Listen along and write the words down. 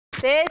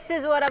This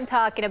is what I'm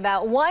talking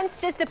about.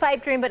 Once just a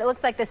pipe dream, but it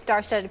looks like the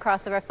star-studded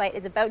crossover fight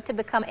is about to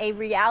become a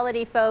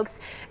reality, folks.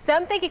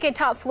 Some think it could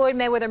top Floyd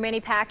Mayweather, Manny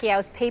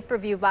Pacquiao's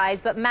pay-per-view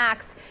buys. But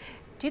Max,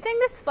 do you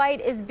think this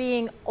fight is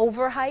being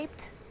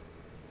overhyped?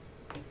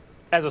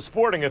 As a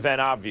sporting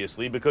event,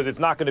 obviously, because it's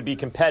not going to be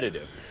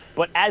competitive.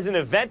 But as an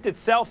event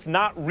itself,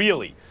 not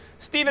really.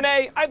 Stephen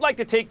A., I'd like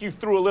to take you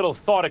through a little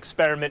thought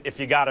experiment if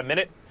you got a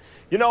minute.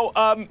 You know,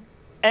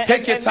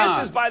 take your time.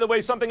 This is, by the way,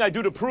 something I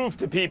do to prove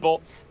to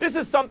people. This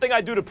is something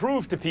I do to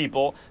prove to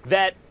people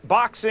that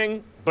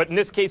boxing, but in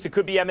this case it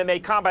could be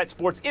MMA, combat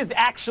sports, is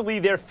actually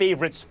their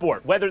favorite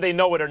sport, whether they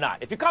know it or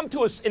not. If you come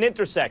to an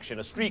intersection,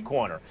 a street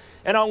corner,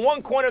 and on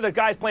one corner the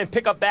guy's playing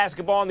pickup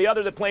basketball, on the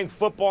other they're playing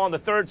football, on the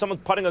third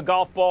someone's putting a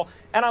golf ball,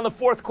 and on the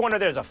fourth corner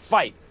there's a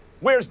fight.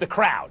 Where's the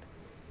crowd?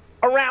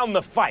 Around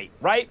the fight,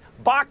 right?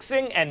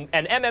 Boxing and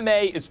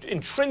MMA is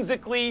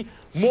intrinsically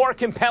more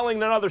compelling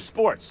than other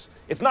sports.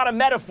 It's not a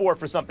metaphor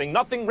for something.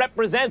 Nothing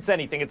represents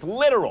anything. It's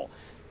literal.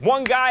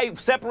 One guy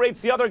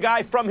separates the other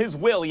guy from his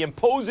will. He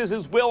imposes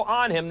his will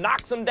on him,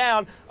 knocks him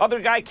down. Other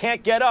guy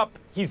can't get up.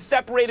 He's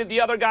separated the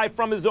other guy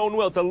from his own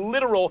will. It's a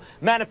literal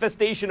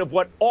manifestation of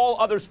what all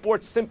other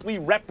sports simply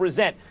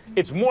represent.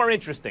 It's more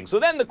interesting. So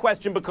then the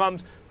question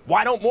becomes,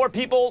 why don't more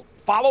people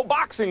follow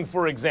boxing,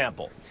 for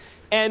example?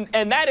 And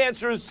that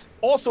answer is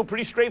also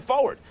pretty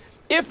straightforward.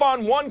 If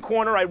on one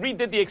corner I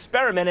redid the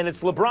experiment and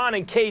it's LeBron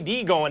and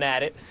KD going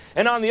at it,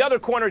 and on the other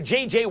corner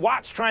J.J.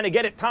 Watt's trying to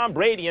get at Tom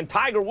Brady and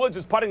Tiger Woods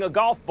is putting a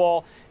golf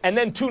ball, and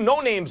then two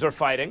no-names are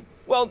fighting,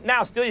 well,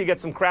 now still you get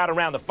some crowd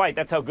around the fight.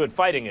 That's how good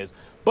fighting is.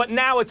 But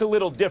now it's a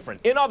little different.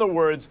 In other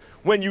words,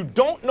 when you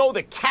don't know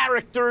the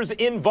characters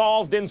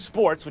involved in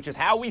sports, which is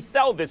how we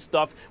sell this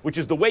stuff, which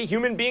is the way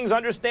human beings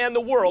understand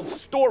the world,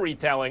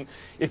 storytelling,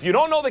 if you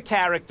don't know the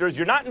characters,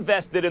 you're not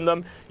invested in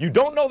them, you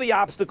don't know the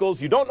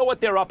obstacles, you don't know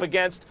what they're up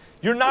against,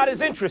 you're not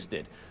as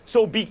interested.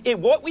 So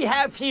what we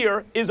have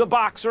here is a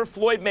boxer,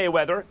 Floyd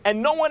Mayweather,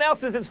 and no one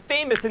else is as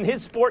famous in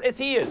his sport as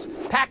he is.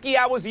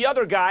 Pacquiao was the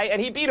other guy,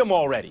 and he beat him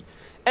already.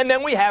 And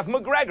then we have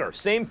McGregor,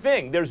 same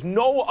thing. There's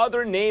no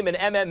other name in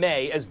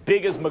MMA as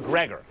big as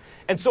McGregor.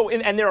 And so,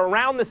 and they're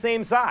around the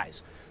same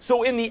size.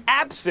 So in the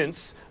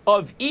absence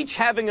of each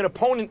having an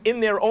opponent in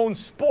their own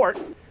sport,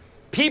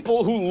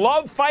 people who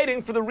love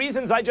fighting for the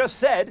reasons I just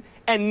said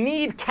and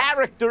need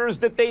characters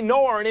that they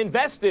know are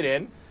invested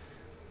in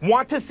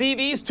want to see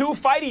these two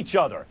fight each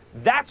other.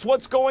 That's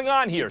what's going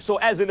on here. So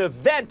as an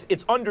event,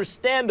 it's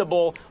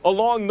understandable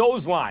along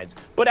those lines.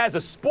 But as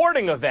a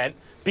sporting event,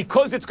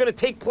 because it's going to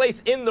take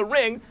place in the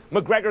ring,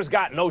 McGregor's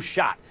got no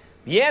shot.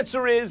 The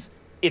answer is,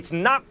 it's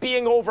not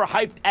being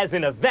overhyped as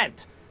an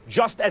event,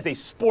 just as a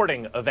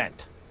sporting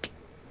event.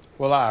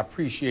 Well, I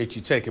appreciate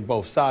you taking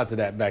both sides of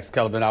that, Max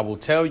Kellerman. I will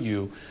tell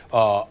you,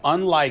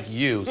 unlike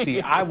you,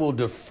 see, I will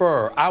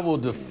defer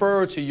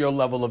to your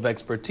level of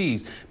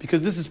expertise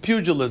because this is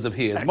pugilism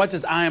here. As much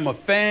as I am a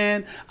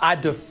fan, I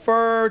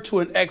defer to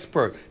an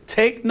expert.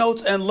 Take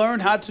notes and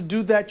learn how to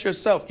do that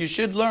yourself. You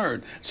should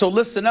learn. So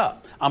listen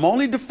up. I'm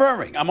only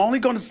deferring. I'm only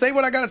going to say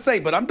what I got to say,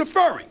 but I'm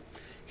deferring.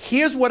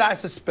 Here's what I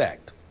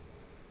suspect.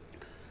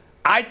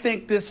 I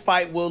think this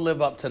fight will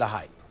live up to the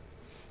hype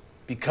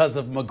because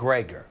of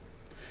McGregor.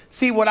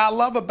 See, what I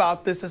love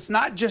about this, it's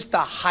not just the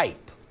hype,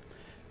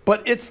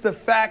 but it's the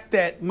fact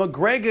that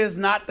McGregor is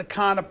not the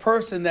kind of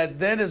person that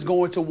then is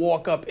going to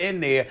walk up in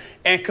there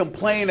and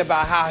complain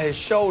about how his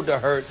shoulder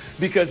hurt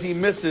because he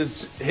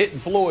misses hitting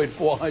Floyd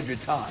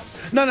 400 times.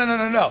 No.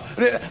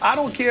 I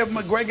don't care if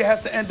McGregor has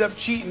to end up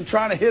cheating,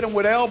 trying to hit him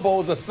with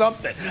elbows or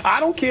something.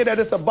 I don't care that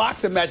it's a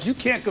boxing match. You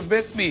can't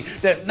convince me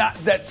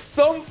that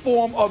some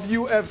form of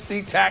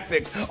UFC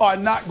tactics are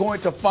not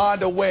going to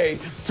find a way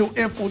to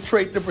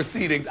infiltrate the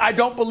proceedings. I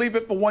don't believe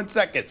it for 1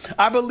 second.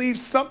 I believe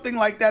something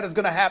like that is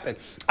going to happen.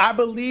 I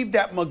believe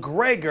that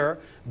McGregor,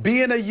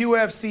 being a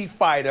UFC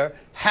fighter,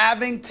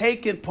 having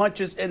taken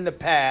punches in the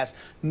past,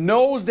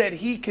 knows that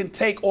he can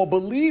take, or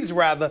believes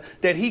rather,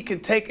 that he can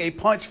take a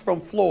punch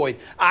from Floyd.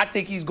 I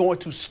think he's going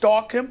to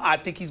stalk him. I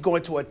think he's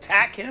going to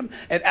attack him.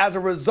 And as a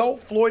result,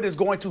 Floyd is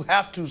going to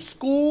have to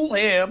school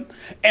him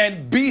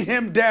and beat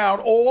him down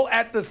all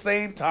at the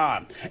same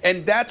time.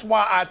 And that's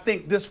why I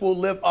think this will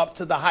live up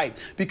to the hype,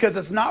 because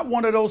it's not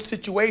one of those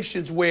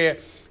situations where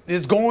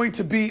there's going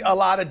to be a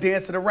lot of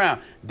dancing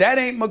around. That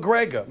ain't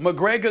McGregor.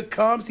 McGregor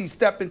comes, he's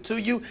stepping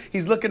to you,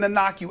 he's looking to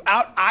knock you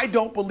out. I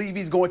don't believe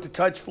he's going to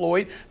touch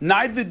Floyd.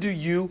 Neither do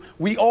you.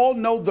 We all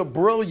know the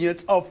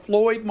brilliance of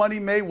Floyd Money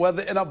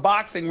Mayweather in a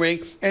boxing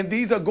ring, and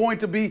these are going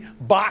to be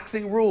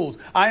boxing rules.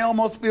 I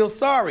almost feel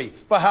sorry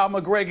for how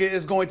McGregor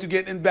is going to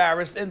get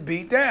embarrassed and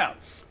beat down.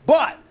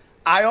 But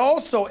I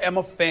also am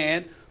a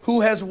fan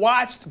who has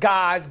watched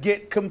guys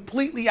get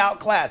completely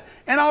outclassed.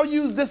 And I'll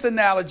use this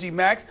analogy,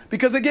 Max,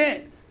 because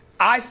again,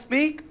 I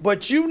speak,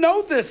 but you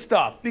know this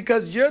stuff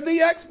because you're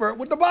the expert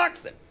with the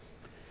boxing.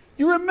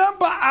 You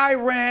remember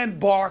Iran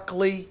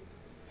Barkley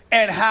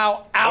and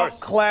how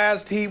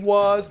outclassed he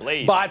was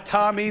by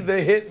Tommy the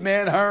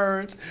Hitman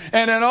Hearns?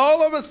 And then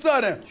all of a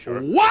sudden,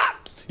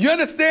 what? You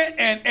understand?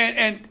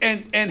 And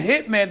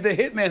Hitman, the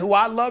Hitman, who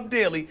I love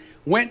dearly,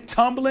 went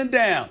tumbling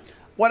down.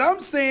 What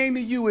I'm saying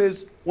to you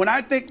is, when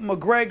I think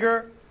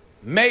McGregor,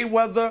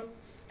 Mayweather,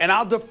 and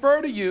I'll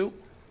defer to you,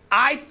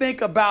 I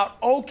think about,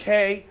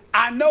 okay,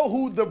 I know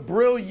who the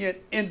brilliant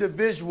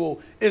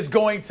individual is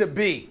going to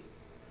be.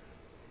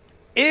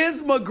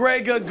 Is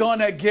McGregor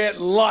gonna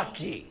get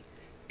lucky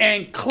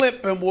and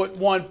clip him with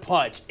one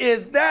punch?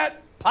 Is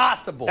that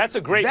possible? That's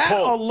a great that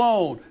pull.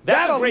 Alone,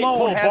 That's that a great alone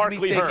pull, has Barkley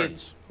me thinking,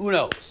 Hearns. who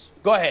knows?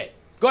 Go ahead.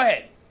 Go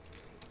ahead.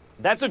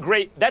 That's a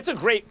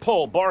great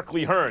pull,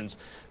 Barkley Hearns.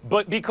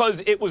 But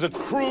because it was a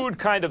crude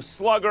kind of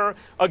slugger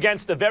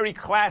against a very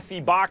classy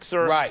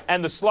boxer, right,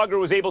 and the slugger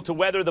was able to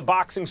weather the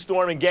boxing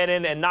storm and get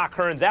in and knock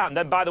Hearns out. And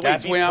then, by the way,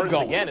 beat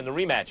Hearns again in the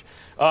rematch,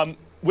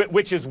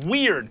 which is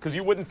weird because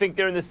you wouldn't think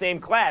they're in the same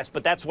class,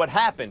 but that's what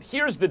happened.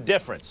 Here's the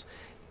difference.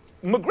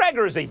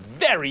 McGregor is a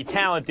very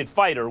talented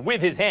fighter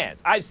with his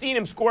hands. I've seen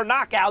him score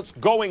knockouts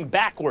going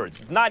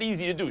backwards. It's not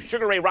easy to do.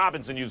 Sugar Ray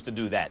Robinson used to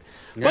do that.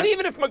 Yeah. But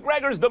even if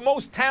McGregor's the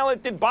most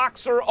talented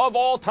boxer of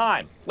all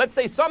time, let's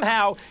say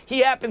somehow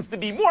he happens to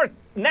be more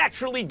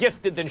naturally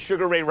gifted than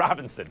Sugar Ray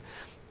Robinson,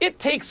 it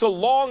takes a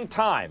long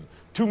time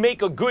to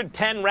make a good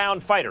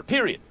 10-round fighter,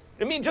 period.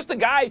 I mean, just a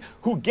guy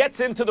who gets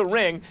into the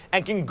ring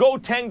and can go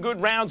 10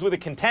 good rounds with a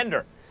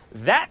contender.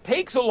 That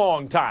takes a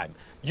long time.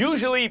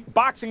 Usually,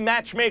 boxing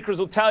matchmakers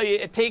will tell you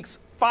it takes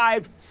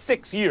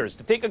 5-6 years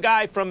to take a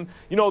guy from,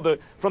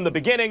 from the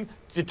beginning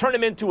to turn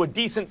him into a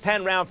decent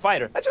 10-round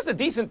fighter. That's just a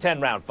decent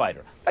 10-round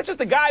fighter. That's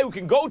just a guy who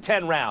can go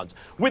 10 rounds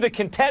with a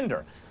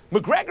contender.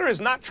 McGregor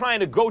is not trying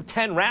to go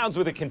 10 rounds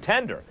with a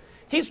contender.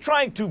 He's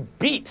trying to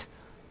beat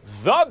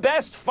the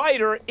best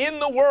fighter in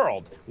the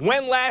world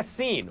when last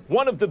seen.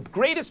 One of the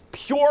greatest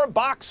pure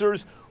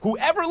boxers who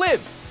ever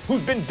lived,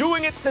 who's been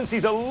doing it since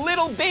he's a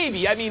little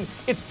baby. I mean,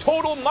 it's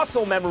total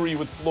muscle memory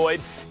with Floyd,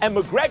 and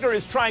McGregor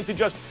is trying to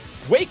just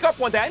wake up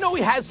one day. I know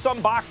he has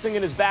some boxing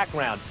in his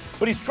background,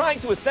 but he's trying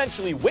to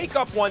essentially wake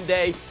up one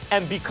day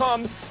and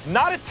become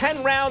not a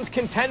 10-round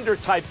contender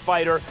type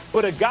fighter,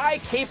 but a guy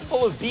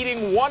capable of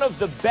beating one of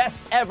the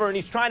best ever, and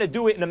he's trying to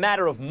do it in a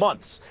matter of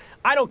months.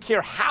 I don't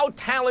care how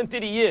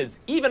talented he is.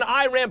 Even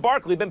Iran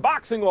Barkley, been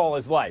boxing all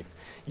his life.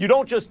 You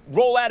don't just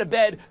roll out of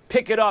bed,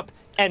 pick it up,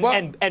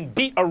 and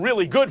beat a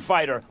really good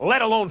fighter,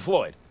 let alone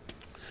Floyd.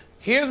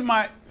 Here's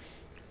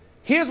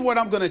what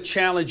I'm going to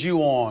challenge you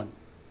on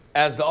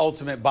as the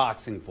ultimate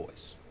boxing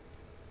voice.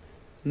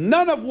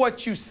 None of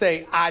what you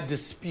say I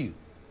dispute.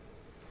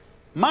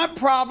 My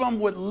problem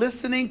with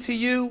listening to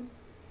you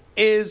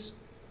is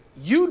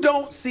you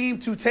don't seem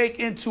to take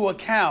into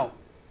account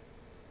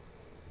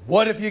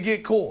what if you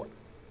get caught.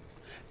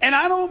 And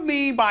I don't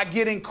mean by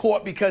getting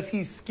caught because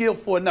he's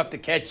skillful enough to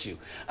catch you.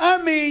 I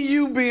mean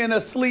you being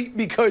asleep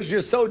because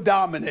you're so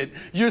dominant,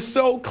 you're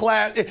so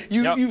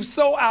you've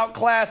so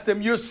outclassed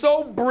him, you're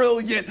so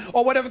brilliant,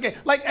 or whatever.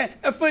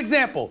 Like, for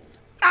example,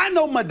 I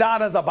know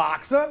Madonna's a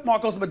boxer.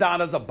 Marcos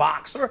Madonna's a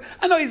boxer.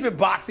 I know he's been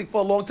boxing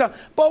for a long time.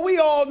 But we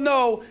all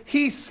know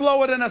he's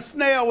slower than a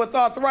snail with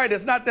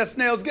arthritis. Not that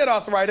snails get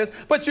arthritis,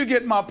 but you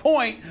get my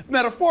point.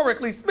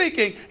 Metaphorically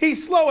speaking,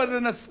 he's slower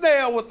than a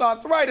snail with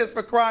arthritis,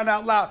 for crying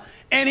out loud.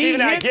 And he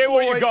hit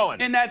Floyd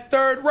in that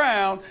third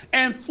round,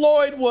 and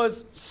Floyd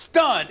was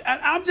stunned.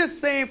 And I'm just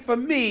saying, for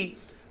me,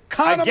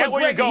 Conor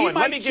McGregor, he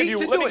might cheat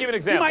to do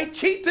it. He might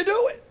cheat to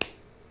do it.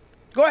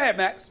 Go ahead,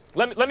 Max.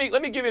 Let me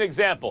give you an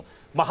example.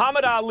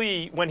 Muhammad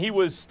Ali, when he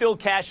was still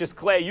Cassius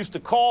Clay, used to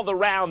call the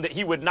round that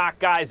he would knock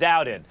guys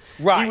out in.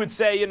 Right. He would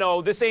say,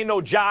 this ain't no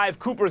jive.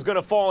 Cooper's going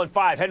to fall in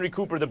 5. Henry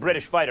Cooper, the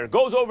British fighter,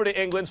 goes over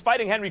to England,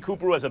 fighting Henry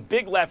Cooper, who has a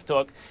big left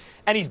hook,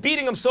 and he's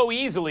beating him so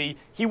easily,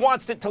 he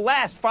wants it to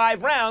last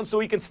 5 rounds so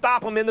he can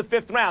stop him in the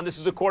 5th round. This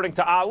is according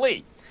to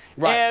Ali.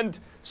 Right. And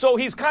so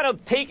he's kind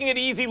of taking it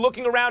easy,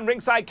 looking around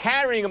ringside,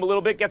 carrying him a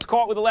little bit, gets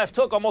caught with a left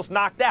hook, almost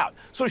knocked out.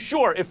 So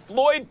sure, if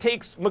Floyd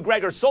takes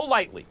McGregor so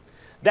lightly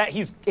that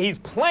he's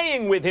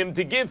playing with him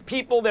to give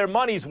people their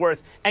money's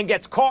worth and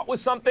gets caught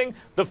with something,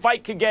 the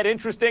fight could get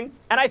interesting.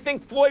 And I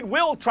think Floyd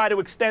will try to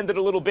extend it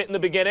a little bit in the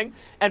beginning.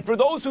 And for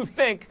those who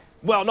think,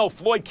 well, no,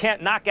 Floyd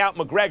can't knock out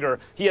McGregor,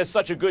 he has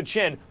such a good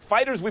chin.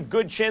 Fighters with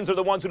good chins are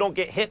the ones who don't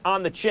get hit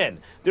on the chin.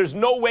 There's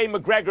no way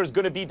McGregor's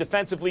going to be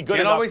defensively good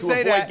enough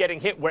to avoid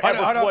getting hit wherever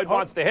Floyd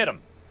wants to hit him.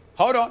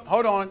 Hold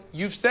on.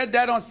 You've said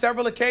that on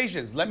several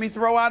occasions. Let me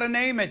throw out a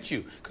name at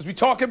you, because we're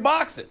talking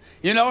boxing.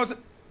 It's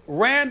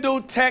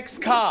Randall Tex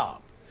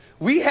Cobb.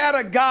 We had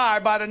a guy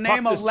by the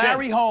name of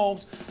Larry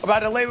Holmes,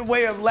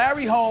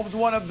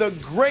 one of the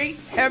great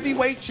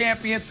heavyweight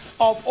champions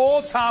of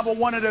all time, or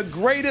one of the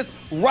greatest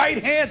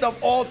right hands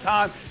of all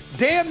time,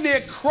 damn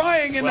near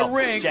crying in the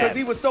ring because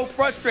he was so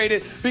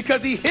frustrated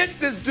because he hit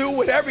this dude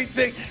with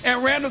everything,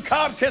 and Randall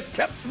Cobb just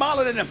kept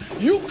smiling at him.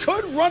 You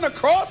could run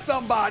across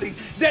somebody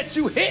that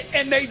you hit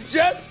and they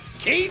just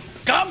keep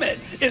coming.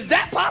 Is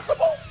that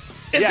possible?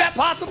 Is that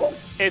possible?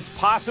 It's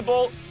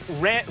possible.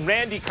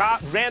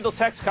 Randall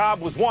Tex Cobb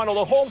was one,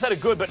 although Holmes had a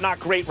good but not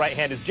great right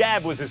hand. His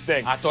jab was his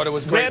thing. I thought it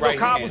was great Randall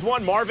Cobb was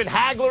one. Marvin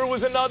Hagler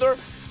was another.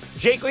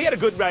 Jake, he had a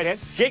good right hand.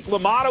 Jake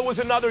LaMotta was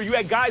another. You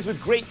had guys with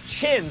great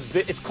chins.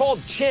 It's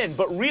called chin,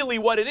 but really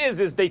what it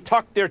is they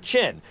tuck their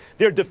chin.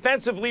 They're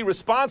defensively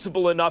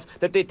responsible enough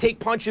that they take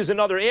punches in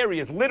other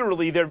areas.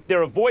 Literally,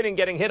 they're avoiding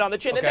getting hit on the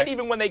chin. Okay. And then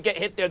even when they get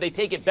hit there, they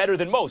take it better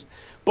than most.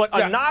 But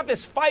a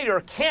novice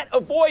fighter can't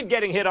avoid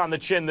getting hit on the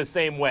chin the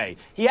same way.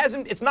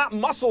 It's not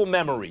muscle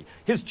memory.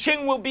 His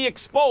chin will be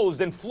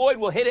exposed, and Floyd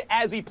will hit it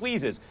as he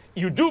pleases.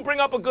 You do bring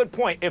up a good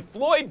point. If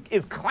Floyd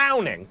is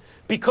clowning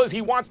because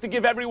he wants to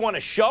give everyone a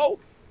show,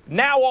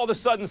 now all of a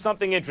sudden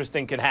something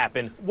interesting can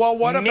happen. Well,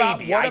 what about?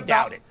 Maybe, I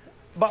doubt it.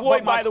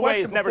 Floyd, by the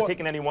way, has never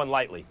taken anyone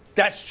lightly.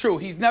 That's true.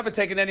 He's never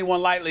taken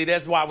anyone lightly.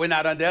 That's why we're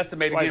not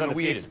underestimating him, and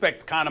we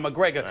expect Conor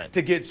McGregor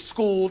to get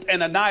schooled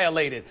and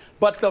annihilated.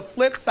 But the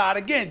flip side,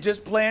 again,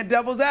 just playing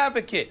devil's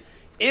advocate.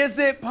 Is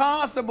it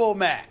possible,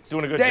 Max,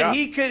 doing a good job.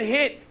 He could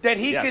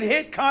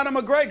hit Conor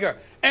McGregor,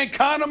 and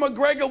Conor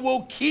McGregor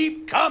will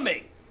keep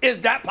coming?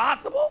 Is that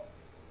possible?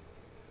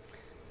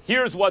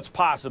 Here's what's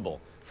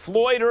possible.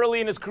 Floyd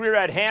early in his career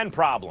had hand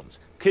problems.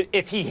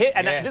 If he hit,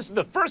 and this is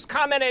the first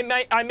comment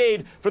I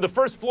made for the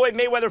first Floyd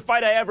Mayweather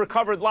fight I ever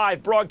covered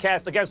live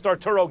broadcast against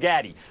Arturo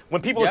Gatti.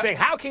 When people were saying,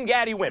 how can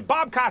Gatti win?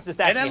 Bob Costas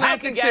asked me, how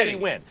can Gatti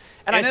win?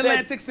 And I said,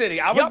 Atlantic City.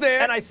 I was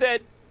there. And I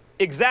said,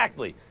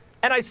 exactly.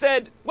 And I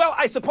said, well,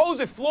 I suppose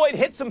if Floyd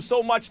hits him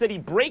so much that he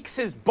breaks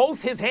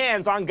both his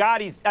hands on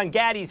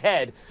Gatti's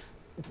head,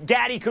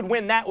 Gatti could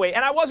win that way.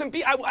 And I wasn't,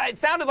 it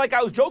sounded like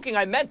I was joking.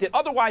 I meant it.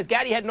 Otherwise,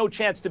 Gatti had no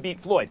chance to beat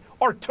Floyd.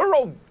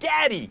 Arturo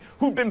Gatti,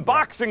 who'd been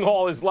boxing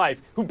all his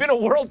life, who'd been a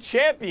world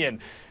champion,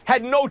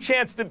 had no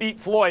chance to beat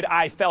Floyd,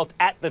 I felt,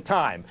 at the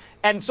time.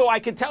 And so I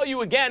can tell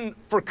you again,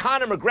 for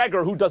Conor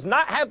McGregor, who does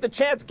not have the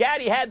chance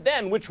Gatti had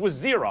then, which was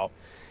 0,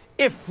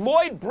 if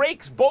Floyd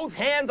breaks both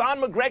hands on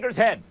McGregor's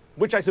head,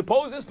 which I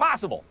suppose is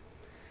possible,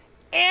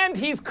 and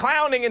he's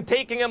clowning and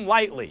taking him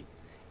lightly,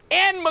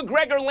 and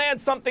McGregor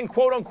lands something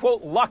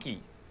quote-unquote lucky,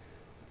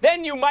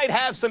 then you might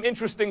have some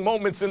interesting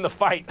moments in the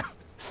fight.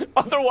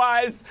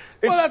 Otherwise,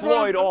 it's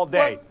Floyd all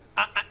day.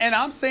 And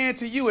I'm saying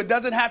to you, it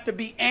doesn't have to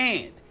be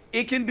and.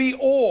 It can be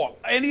or.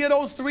 Any of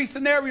those 3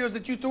 scenarios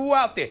that you threw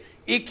out there,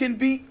 it can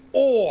be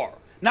or.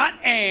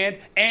 Not and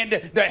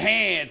the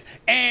hands,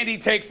 and he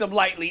takes them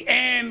lightly,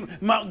 and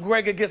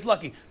McGregor gets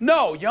lucky.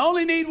 No, you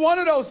only need one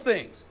of those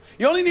things.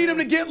 You only need him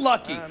to get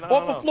lucky,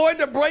 or for Floyd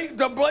to break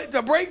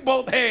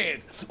both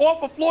hands, or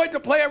for Floyd to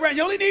play around.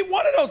 You only need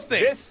one of those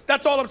things.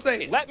 That's all I'm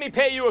saying. Let me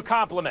pay you a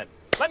compliment.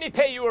 Let me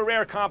pay you a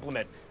rare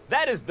compliment.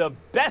 That is the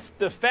best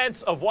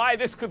defense of why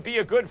this could be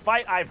a good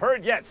fight I've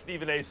heard yet,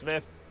 Stephen A.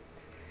 Smith.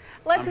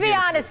 Let's be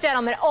honest,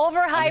 gentlemen.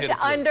 Overhyped,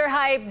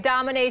 underhyped,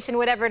 domination,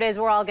 whatever it is,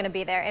 we're all going to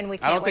be there, and we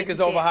can't I don't think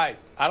it's overhyped.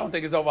 I don't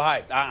think it's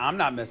overhyped. I'm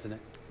not missing it.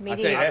 Me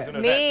either.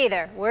 Me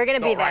either. We're going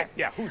to be there. Right.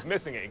 Yeah, who's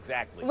missing it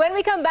exactly? When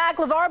we come back,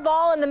 LeVar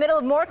Ball in the middle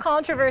of more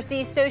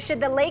controversy. So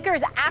should the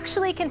Lakers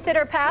actually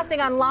consider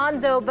passing on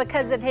Lonzo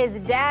because of his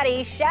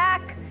daddy?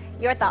 Shaq,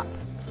 your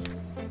thoughts?